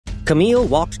Camille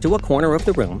walked to a corner of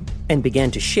the room and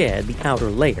began to shed the outer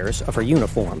layers of her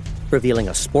uniform, revealing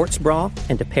a sports bra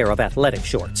and a pair of athletic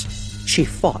shorts. She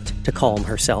fought to calm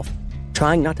herself,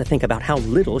 trying not to think about how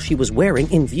little she was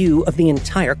wearing in view of the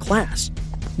entire class.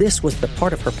 This was the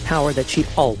part of her power that she'd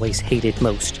always hated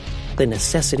most, the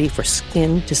necessity for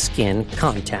skin-to-skin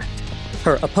contact.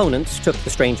 Her opponents took the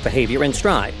strange behavior in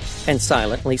stride and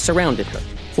silently surrounded her,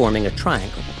 forming a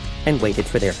triangle, and waited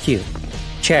for their cue.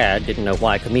 Chad didn't know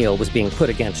why Camille was being put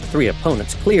against 3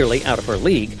 opponents clearly out of her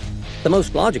league. The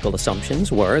most logical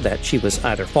assumptions were that she was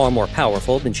either far more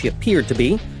powerful than she appeared to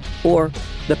be, or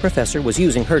the professor was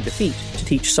using her defeat to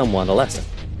teach someone a lesson.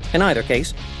 In either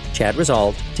case, Chad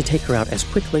resolved to take her out as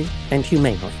quickly and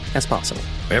humanely as possible.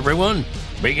 Everyone,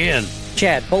 begin.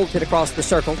 Chad bolted across the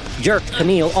circle, jerked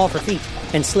Camille off her feet,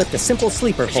 and slipped a simple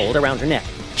sleeper hold around her neck.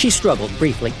 She struggled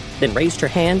briefly, then raised her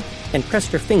hand and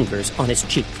pressed her fingers on his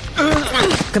cheek.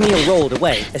 Camille rolled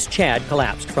away as Chad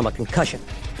collapsed from a concussion.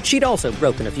 She'd also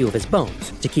broken a few of his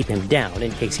bones to keep him down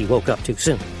in case he woke up too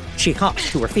soon. She hopped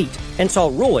to her feet and saw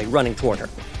Roy running toward her,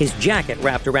 his jacket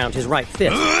wrapped around his right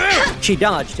fist. She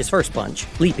dodged his first punch,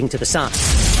 leaping to the side.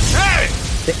 Hey!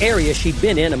 The area she'd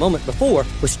been in a moment before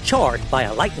was charred by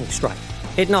a lightning strike.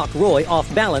 It knocked Roy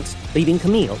off balance, leaving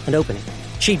Camille an opening.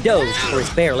 She dove for his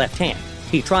bare left hand.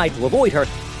 He tried to avoid her,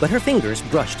 but her fingers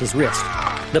brushed his wrist.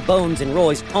 The bones in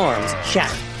Roy's arms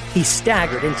shattered. He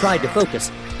staggered and tried to focus,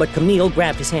 but Camille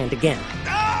grabbed his hand again.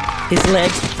 His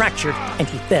legs fractured and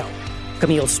he fell.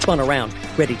 Camille spun around,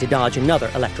 ready to dodge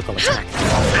another electrical attack.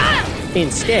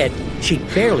 Instead, she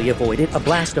barely avoided a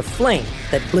blast of flame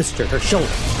that blistered her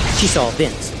shoulder. She saw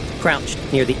Vince, crouched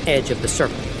near the edge of the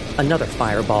circle, another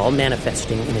fireball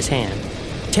manifesting in his hand.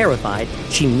 Terrified,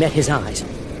 she met his eyes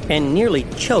and nearly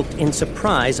choked in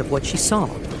surprise of what she saw.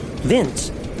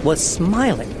 Vince was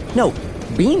smiling. No,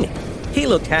 beaming. He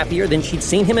looked happier than she'd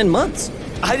seen him in months.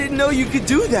 I didn't know you could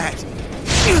do that.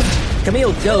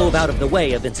 Camille dove out of the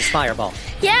way of Vince's fireball.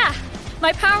 Yeah,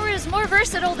 my power is more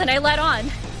versatile than I let on.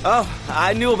 Oh,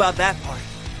 I knew about that part.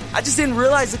 I just didn't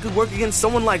realize it could work against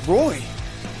someone like Roy.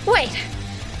 Wait,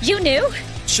 you knew?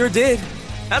 Sure did.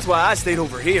 That's why I stayed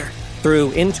over here.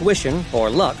 Through intuition or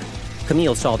luck,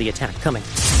 Camille saw the attack coming.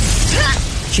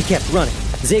 She kept running,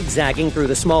 zigzagging through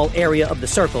the small area of the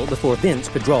circle before Vince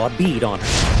could draw a bead on her.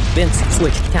 Vince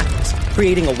switched tactics,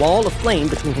 creating a wall of flame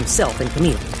between himself and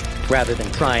Camille. Rather than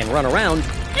try and run around,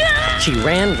 she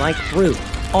ran right through,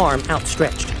 arm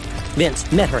outstretched.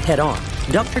 Vince met her head on,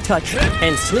 ducked her touch,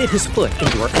 and slid his foot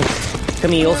into her ankle.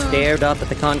 Camille stared up at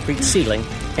the concrete ceiling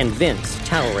and Vince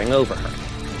towering over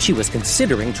her. She was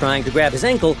considering trying to grab his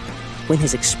ankle when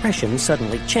his expression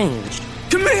suddenly changed.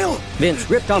 Camille! Vince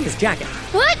ripped off his jacket.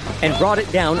 What? And brought it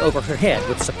down over her head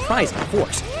with surprising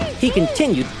force. He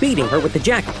continued beating her with the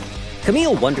jacket.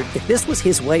 Camille wondered if this was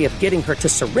his way of getting her to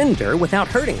surrender without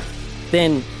hurting her.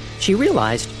 Then she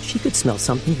realized she could smell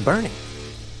something burning.